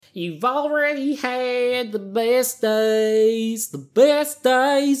You've already had the best days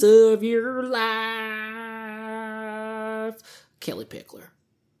of your life. Kelly Pickler.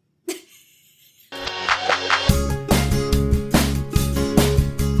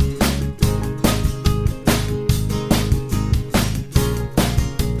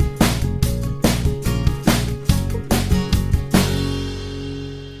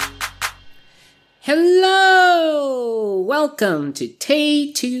 Hello! Welcome to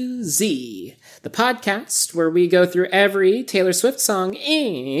Tay to Z, the podcast where we go through every Taylor Swift song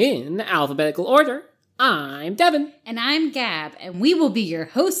in alphabetical order. I'm Devin. And I'm Gab, and we will be your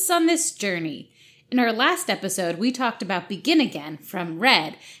hosts on this journey. In our last episode, we talked about Begin Again from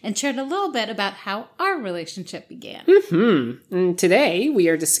Red and shared a little bit about how our relationship began. And today, we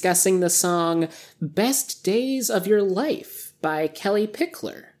are discussing the song Best Days of Your Life by Kelly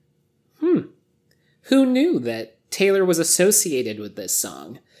Pickler. Who knew that Taylor was associated with this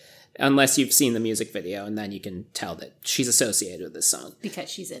song? Unless you've seen the music video, and then you can tell that she's associated with this song. Because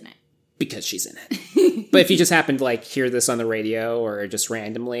she's in it. But if you just happen to, hear this on the radio or just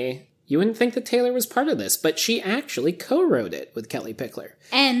randomly, you wouldn't think that Taylor was part of this. But she actually co-wrote it with Kelly Pickler.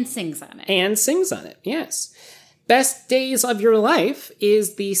 And sings on it. Yes. Best Days of Your Life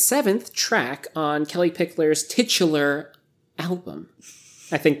is the 7th track on Kelly Pickler's titular album.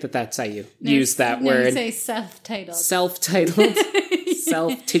 I think that's how you use that word. You say self-titled. Self-titled.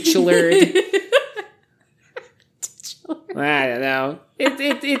 Self-titulared. I don't know.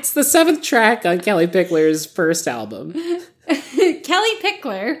 It's the 7th track on Kelly Pickler's first album. Kelly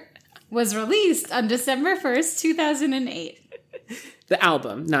Pickler was released on December 1st, 2008. The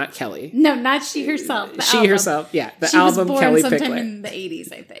album, not Kelly. No, not she herself. The she album. herself, yeah. The she album, was born Kelly sometime Pickler. in the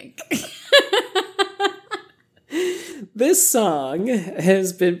 80s, I think. This song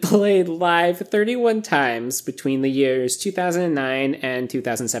has been played live 31 times between the years 2009 and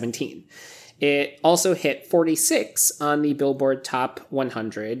 2017. It also hit 46 on the Billboard Top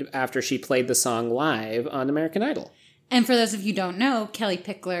 100 after she played the song live on American Idol. And for those of you who don't know, Kelly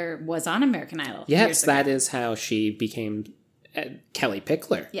Pickler was on American Idol. Yes, that is how she became Kelly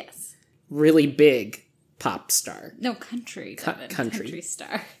Pickler. Yes. Really big pop star. No, country. Country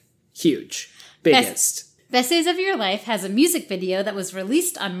star. Huge. Biggest. Best Days of Your Life has a music video that was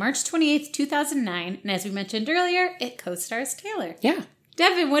released on March 28th, 2009. And as we mentioned earlier, it co-stars Taylor. Yeah.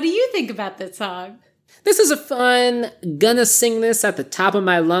 Devin, what do you think about this song? This is a fun, gonna sing this at the top of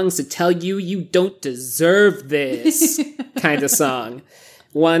my lungs to tell you you don't deserve this kind of song.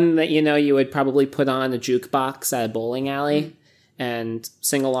 One that, you would probably put on a jukebox at a bowling alley and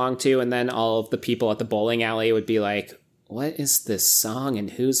sing along to, and then all of the people at the bowling alley would be like, what is this song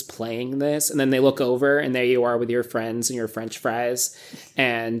and who's playing this? And then they look over and there you are with your friends and your French fries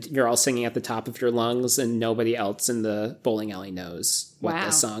and you're all singing at the top of your lungs and nobody else in the bowling alley knows what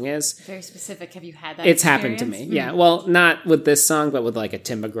this song is. Very specific. Have you had that It's experience? happened to me. Yeah. Well, not with this song, but with a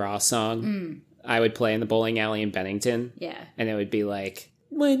Tim McGraw song. I would play in the bowling alley in Bennington. Yeah. And it would be like,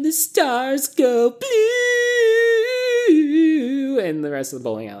 when the stars go blue. And the rest of the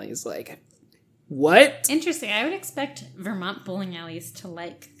bowling alley is like, what? Interesting. I would expect Vermont bowling alleys to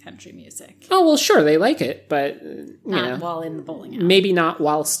like country music. Oh, well, sure, they like it, but, Not while in the bowling alley. Maybe not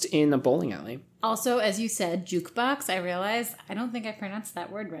whilst in a bowling alley. Also, as you said, jukebox, I realized I don't think I pronounced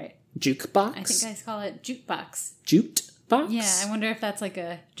that word right. Jukebox? I think I call it jukebox. Jute box? Yeah, I wonder if that's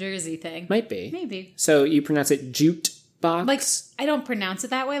a Jersey thing. Might be. Maybe. So you pronounce it jute box? I don't pronounce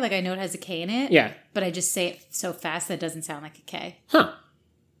it that way. I know it has a K in it. Yeah. But I just say it so fast that it doesn't sound like a K. Huh.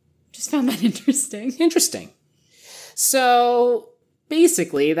 Just found that interesting. Interesting. So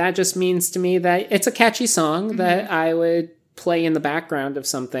basically, that just means to me that it's a catchy song that I would play in the background of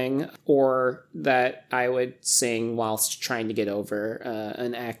something or that I would sing whilst trying to get over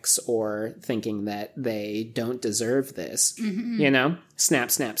an ex or thinking that they don't deserve this. Snap,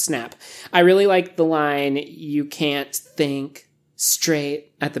 snap, snap. I really like the line, you can't think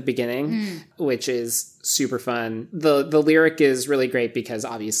straight at the beginning, which is super fun. The lyric is really great because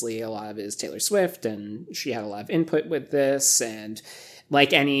obviously a lot of it is Taylor Swift and she had a lot of input with this, and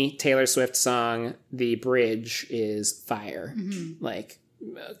like any Taylor Swift song, the bridge is fire.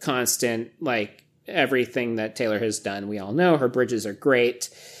 Constant, everything that Taylor has done, we all know her bridges are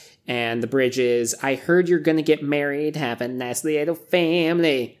great. And the bridge is, I heard you're gonna get married, have a nice little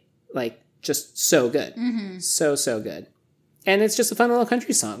family. Just so good. So good. And it's just a fun little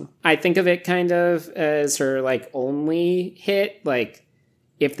country song. I think of it kind of as her, only hit.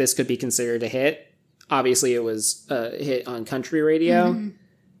 If this could be considered a hit. Obviously, it was a hit on country radio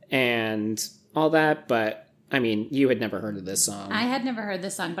and all that. But, you had never heard of this song. I had never heard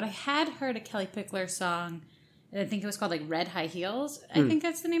this song, but I had heard a Kelly Pickler song I think it was called like Red High Heels. I think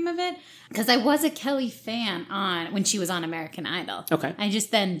that's the name of it. Because I was a Kelly fan when she was on American Idol. Okay. I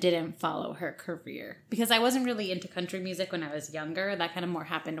just then didn't follow her career because I wasn't really into country music when I was younger. That kind of more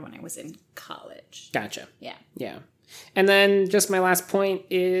happened when I was in college. Gotcha. Yeah. Yeah. And then just my last point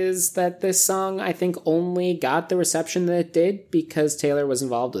is that this song, I think, only got the reception that it did because Taylor was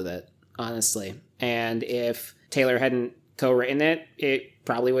involved with it, honestly. And if Taylor hadn't co-written it, it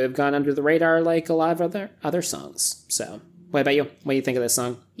probably would have gone under the radar like a lot of other songs. So, what about you? What do you think of this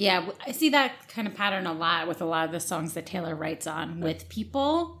song? Yeah, I see that kind of pattern a lot with a lot of the songs that Taylor writes on with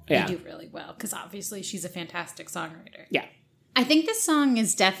people. They do really well because obviously she's a fantastic songwriter. Yeah. I think this song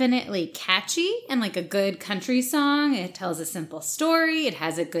is definitely catchy and like a good country song. It tells a simple story. It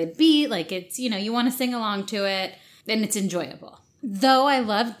has a good beat. Like it's, you want to sing along to it and it's enjoyable. Though I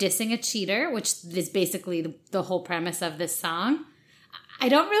love dissing a cheater, which is basically the whole premise of this song, I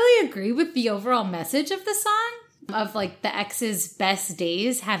don't really agree with the overall message of the song of like the ex's best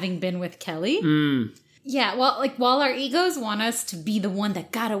days having been with Kelly. Yeah, well, like while our egos want us to be the one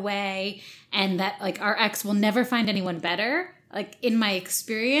that got away and that like our ex will never find anyone better, like in my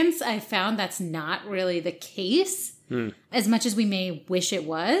experience, I found that's not really the case as much as we may wish it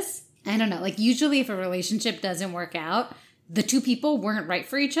was. I don't know, like usually if a relationship doesn't work out, the two people weren't right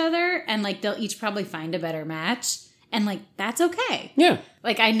for each other and like they'll each probably find a better match. And, like, that's okay. Yeah.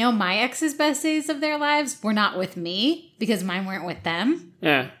 Like, I know my ex's best days of their lives were not with me because mine weren't with them.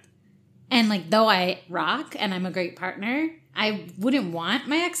 Yeah. And, like, though I rock and I'm a great partner, I wouldn't want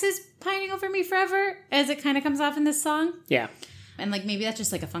my exes pining over me forever, as it kind of comes off in this song. Yeah. And, like, maybe that's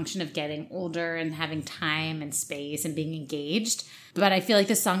just, like, a function of getting older and having time and space and being engaged. But I feel like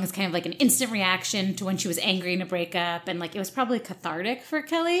this song is kind of like an instant reaction to when she was angry in a breakup. And, like, it was probably cathartic for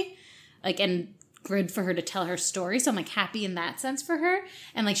Kelly. Like, and good for her to tell her story. So I'm like happy in that sense for her.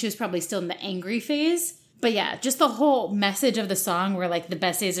 And like she was probably still in the angry phase. But yeah, just the whole message of the song where like the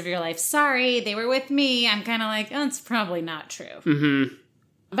best days of your life, sorry, they were with me. I'm kind of like, oh, it's probably not true. Mm-hmm.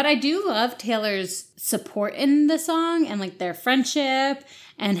 But I do love Taylor's support in the song and like their friendship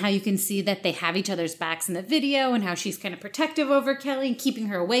and how you can see that they have each other's backs in the video and how she's kind of protective over Kelly and keeping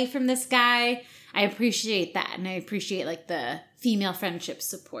her away from this guy. I appreciate that. And I appreciate like the female friendship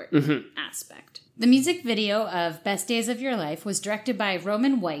support aspect. The music video of Best Days of Your Life was directed by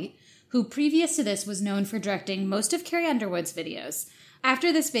Roman White, who previous to this was known for directing most of Carrie Underwood's videos.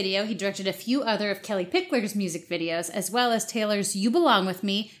 After this video, he directed a few other of Kelly Pickler's music videos, as well as Taylor's You Belong With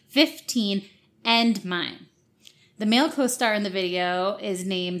Me, 15, and mine. The male co-star in the video is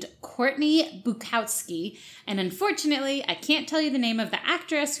named Courtney Bukowski, and unfortunately, I can't tell you the name of the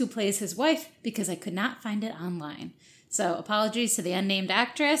actress who plays his wife because I could not find it online. So apologies to the unnamed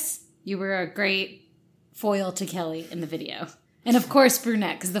actress. You were a great foil to Kelly in the video. And of course,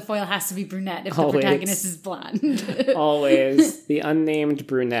 brunette, because the foil has to be brunette if the protagonist is blonde. Always. The unnamed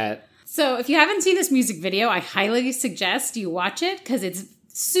brunette. So if you haven't seen this music video, I highly suggest you watch it because it's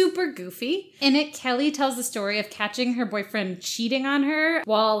super goofy. In it, Kelly tells the story of catching her boyfriend cheating on her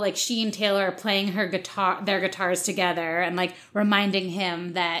while like she and Taylor are playing their guitars together and like reminding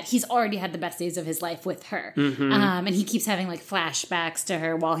him that he's already had the best days of his life with her. And he keeps having like flashbacks to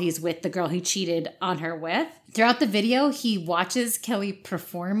her while he's with the girl he cheated on her with. Throughout the video, he watches Kelly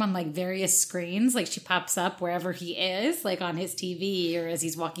perform on like various screens. Like she pops up wherever he is, like on his TV or as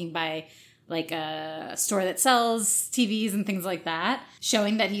he's walking by like a store that sells TVs and things like that,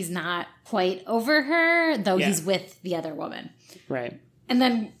 showing that he's not quite over her, though he's with the other woman. Right. And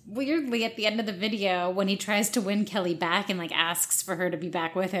then weirdly at the end of the video, when he tries to win Kelly back and like asks for her to be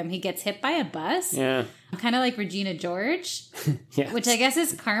back with him, he gets hit by a bus. Yeah. Kind of like Regina George, Yes. which I guess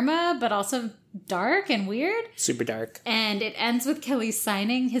is karma, but also dark and weird. Super dark. And it ends with Kelly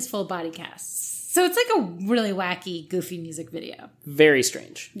signing his full body casts. So it's like a really wacky, goofy music video. Very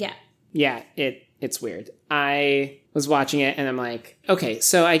strange. Yeah. Yeah, it's weird. I was watching it and I'm like, okay,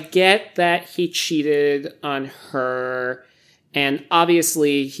 so I get that he cheated on her, and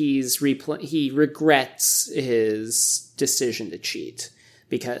obviously he regrets his decision to cheat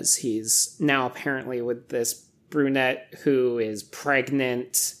because he's now apparently with this brunette who is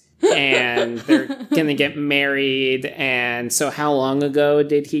pregnant and they're gonna get married. And so how long ago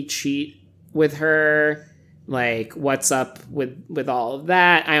did he cheat with her? Like, what's up with all of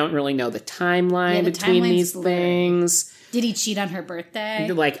that? I don't really know the timeline between these things. Did he cheat on her birthday?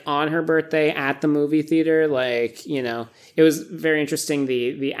 Like, on her birthday at the movie theater? Like, you know, it was very interesting,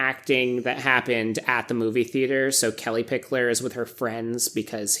 the acting that happened at the movie theater. So Kelly Pickler is with her friends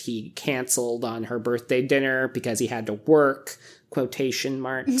because he canceled on her birthday dinner because he had to work, quotation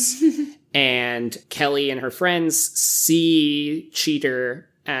marks. And Kelly and her friends see Cheater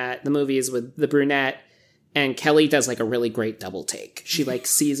at the movies with the brunette. And Kelly does like a really great double take. She like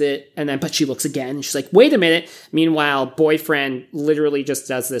sees it and then, but she looks again and she's like, wait a minute. Meanwhile, boyfriend literally just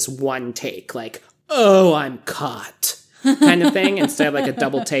does this one take, like, oh, I'm caught kind of thing, instead of like a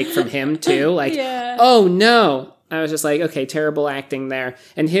double take from him too. Like, oh no. I was just like, okay, terrible acting there.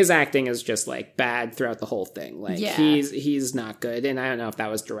 And his acting is just like bad throughout the whole thing. Like he's not good. And I don't know if that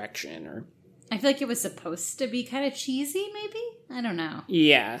was direction or... I feel like it was supposed to be kind of cheesy, maybe? I don't know.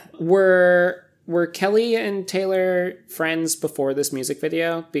 Yeah. Were Kelly and Taylor friends before this music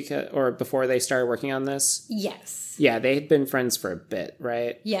video? Or before they started working on this? Yes. Yeah, they had been friends for a bit,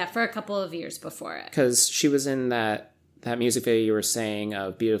 right? Yeah, for a couple of years before it. Because she was in that music video you were saying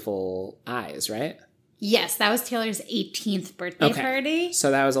of Beautiful Eyes, right? Yes, that was Taylor's 18th birthday party. So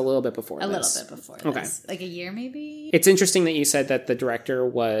that was a little bit before this. A little bit before this. Like a year, maybe? It's interesting that you said that the director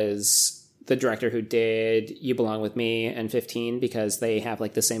was the director who did You Belong With Me and 15, because they have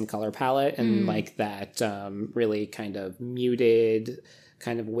like the same color palette and like that really kind of muted,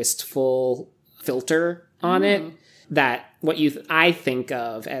 kind of wistful filter on it. That what I think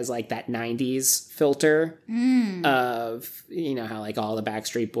of as like that 90s filter of, you know, how like all the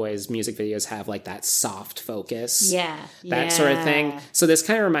Backstreet Boys music videos have like that soft focus. That sort of thing. So this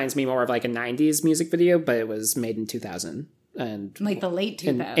kind of reminds me more of like a 90s music video, but it was made in 2000. And like the late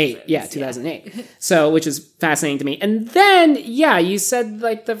 2000s. 2008. So, which is fascinating to me. And then, you said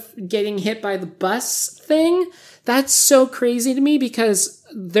like the getting hit by the bus thing. That's so crazy to me because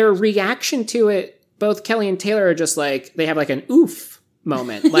their reaction to it, both Kelly and Taylor are just like, they have like an oof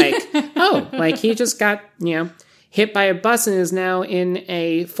moment. Like, oh, like he just got, hit by a bus and is now in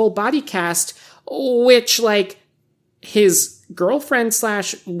a full body cast, which like his girlfriend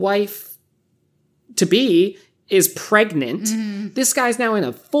 / wife to be is pregnant. This guy's now in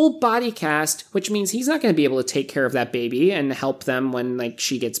a full body cast, which means he's not going to be able to take care of that baby and help them when like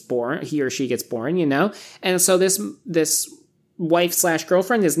he or she gets born, And so this wife /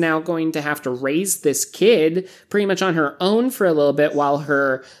 girlfriend is now going to have to raise this kid pretty much on her own for a little bit while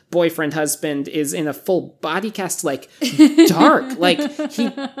her boyfriend husband is in a full body cast, like dark. Like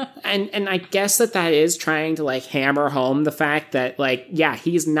and I guess that is trying to like hammer home the fact that like,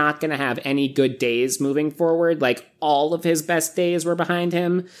 he's not going to have any good days moving forward. Like all of his best days were behind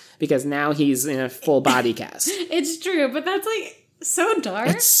him because now he's in a full body cast. It's true, but that's like, so dark.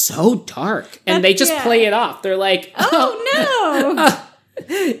 It's so dark. And they just play it off. They're like, oh no.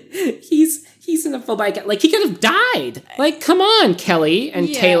 He's in a full bike. Like, he could have died. Like, come on, Kelly and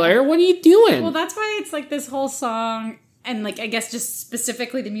Taylor. What are you doing? Well, that's why it's like this whole song and like, I guess just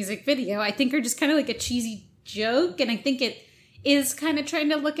specifically the music video, I think are just kind of like a cheesy joke. And I think it is kind of trying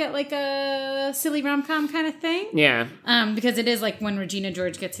to look at like a silly rom-com kind of thing. Yeah. Because it is like when Regina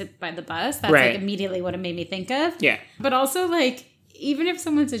George gets hit by the bus. That's like immediately what it made me think of. Yeah. But also like, even if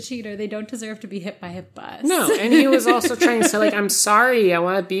someone's a cheater, they don't deserve to be hit by a bus. No, and he was also trying to say, like, I'm sorry, I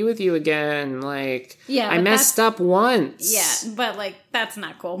want to be with you again. Like, I messed up once. Yeah, but, like, that's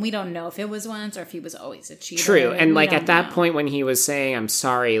not cool. We don't know if it was once or if he was always a cheater. True, and, like, at that point when he was saying, I'm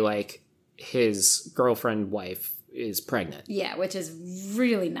sorry, like, his girlfriend wife is pregnant. Yeah, which is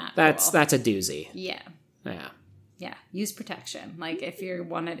really not cool. That's a doozy. Yeah. Yeah. Yeah, use protection. Like, if you don't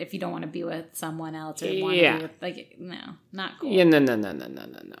want to be with someone else or want to be with, like, no, not cool. Yeah,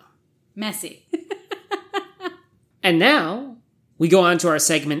 no. Messy. And now, we go on to our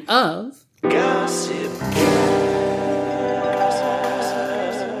segment of... Gossip.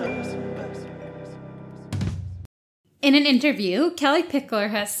 In an interview, Kellie Pickler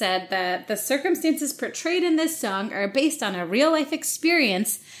has said that the circumstances portrayed in this song are based on a real-life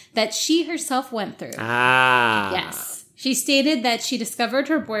experience that she herself went through. Ah. Yes. She stated that she discovered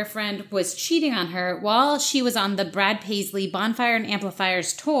her boyfriend was cheating on her while she was on the Brad Paisley Bonfire and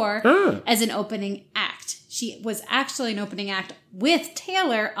Amplifiers tour as an opening act. She was actually an opening act with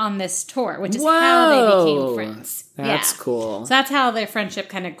Taylor on this tour, which is how they became friends. That's cool. So that's how their friendship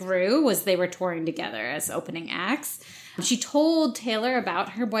kind of grew, was they were touring together as opening acts. She told Taylor about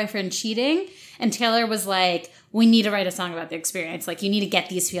her boyfriend cheating, and Taylor was like, we need to write a song about the experience. Like, you need to get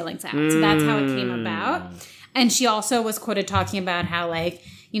these feelings out. So that's how it came about. And she also was quoted talking about how, like,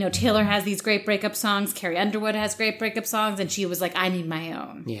 Taylor has these great breakup songs. Carrie Underwood has great breakup songs. And she was like, I need my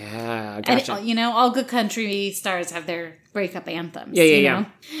own. Yeah, gotcha. And, all good country stars have their breakup anthems. Yeah.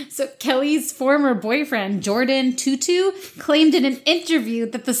 So Kelly's former boyfriend, Jordan Tutu, claimed in an interview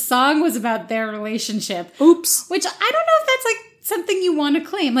that the song was about their relationship. Oops. Which I don't know if that's, like, something you want to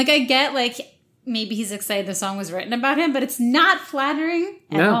claim. Like, I get, like... maybe he's excited the song was written about him, but it's not flattering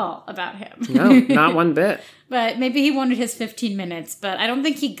at all about him. No, not one bit. But maybe he wanted his 15 minutes, but I don't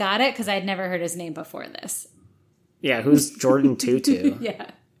think he got it because I'd never heard his name before this. Yeah, who's Jordan Tutu?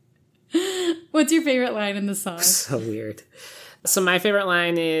 Yeah. What's your favorite line in the song? So weird. So my favorite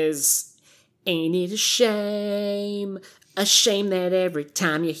line is, ain't it a shame that every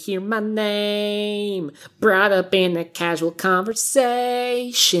time you hear my name, brought up in a casual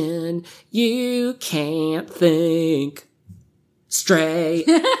conversation, you can't think straight.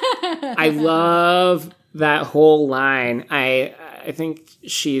 I love that whole line. I think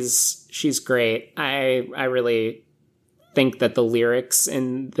she's great. I really think that the lyrics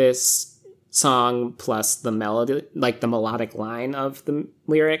in this song plus the melody, like the melodic line of the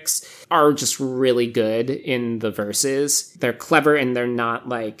lyrics, are just really good in the verses. They're clever and they're not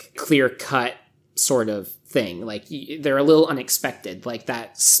like clear cut sort of thing. Like they're a little unexpected. Like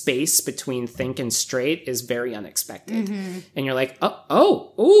that space between think and straight is very unexpected. And you're like,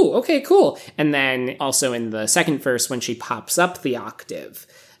 ooh, okay, cool. And then also in the second verse when she pops up the octave,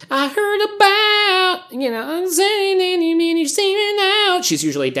 I heard about, I'm saying any meaning, singing out. She's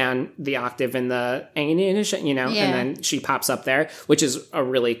usually down the octave in the, and then she pops up there, which is a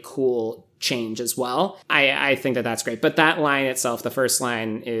really cool change as well. I think that that's great. But that line itself, the first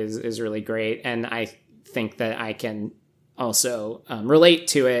line, is really great. And I think that I can also relate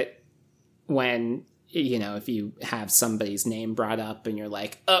to it when, if you have somebody's name brought up and you're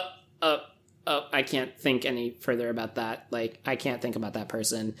like, I can't think any further about that. Like, I can't think about that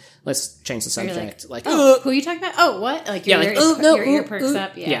person. Let's change the subject. Like, who are you talking about? Oh, what? Like, your ear perks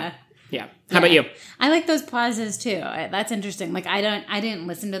up. Yeah. How about you? I like those pauses too. That's interesting. Like, I didn't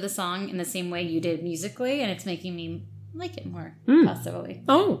listen to the song in the same way you did musically, and it's making me like it more, possibly.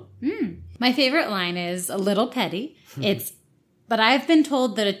 Oh. My favorite line is a little petty. But I've been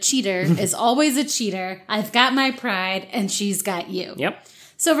told that a cheater is always a cheater. I've got my pride, and she's got you. Yep.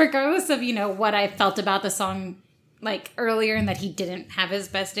 So regardless of, what I felt about the song like earlier and that he didn't have his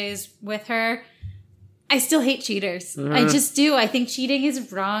best days with her, I still hate cheaters. I just do. I think cheating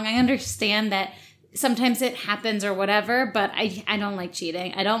is wrong. I understand that sometimes it happens or whatever, but I don't like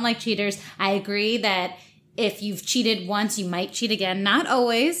cheating. I don't like cheaters. I agree that if you've cheated once, you might cheat again. Not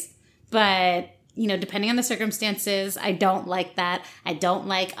always, but depending on the circumstances, I don't like that. I don't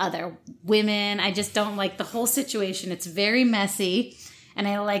like other women. I just don't like the whole situation. It's very messy. And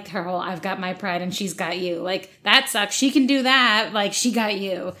I like her whole, I've got my pride and she's got you. Like, that sucks. She can do that. Like, she got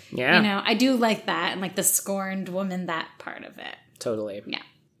you. Yeah. I do like that. And like the scorned woman, that part of it. Totally. Yeah.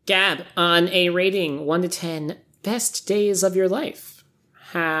 Gab, on a rating 1 to 10, best days of your life,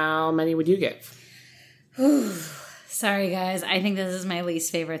 how many would you give? Sorry, guys. I think this is my least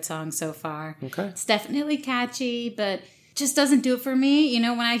favorite song so far. Okay. It's definitely catchy, but just doesn't do it for me.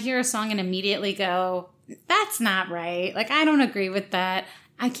 When I hear a song and immediately go, that's not right. Like, I don't agree with that.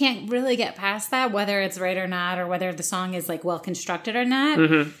 I can't really get past that, whether it's right or not, or whether the song is like well constructed or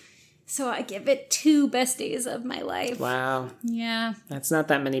not. So I give it 2 best days of my life. Wow. Yeah. That's not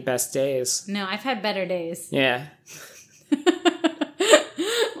that many best days. No, I've had better days. Yeah.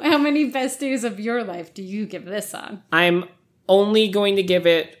 How many best days of your life do you give this song? I'm only going to give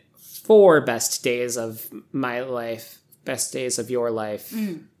it 4 best days of my life. Best days of your life.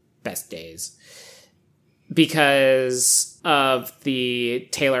 Best days. Because of the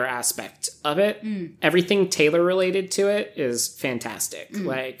Taylor aspect of it. Everything Taylor related to it is fantastic.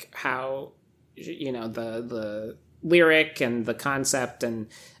 Like how, the lyric and the concept and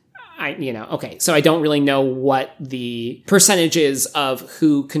okay. So I don't really know what the percentages of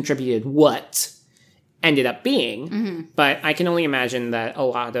who contributed what ended up being, but I can only imagine that a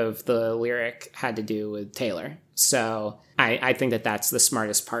lot of the lyric had to do with Taylor. So I think that that's the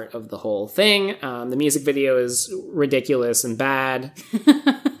smartest part of the whole thing. The music video is ridiculous and bad.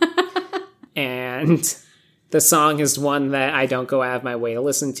 And the song is one that I don't go out of my way to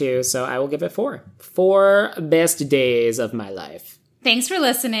listen to, so I will give it 4. 4 best days of my life. Thanks for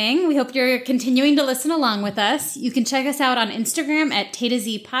listening. We hope you're continuing to listen along with us. You can check us out on Instagram at Tay to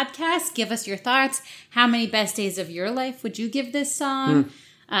Z Podcast. Give us your thoughts. How many best days of your life would you give this song?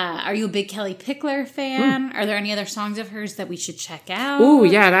 Are you a big Kelly Pickler fan? Are there any other songs of hers that we should check out? Ooh,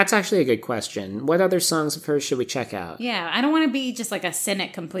 yeah, that's actually a good question. What other songs of hers should we check out? Yeah, I don't want to be just like a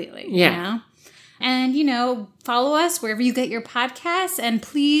cynic completely. Yeah. And, follow us wherever you get your podcasts. And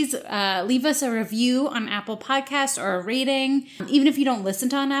please leave us a review on Apple Podcasts or a rating. Even if you don't listen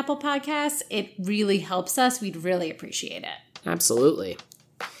to on Apple Podcasts, it really helps us. We'd really appreciate it. Absolutely.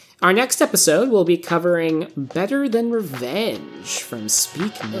 Our next episode will be covering Better Than Revenge from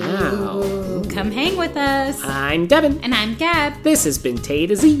Speak Now. Ooh, come hang with us. I'm Devin. And I'm Gab. This has been Tay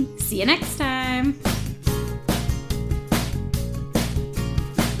to Z. See you next time.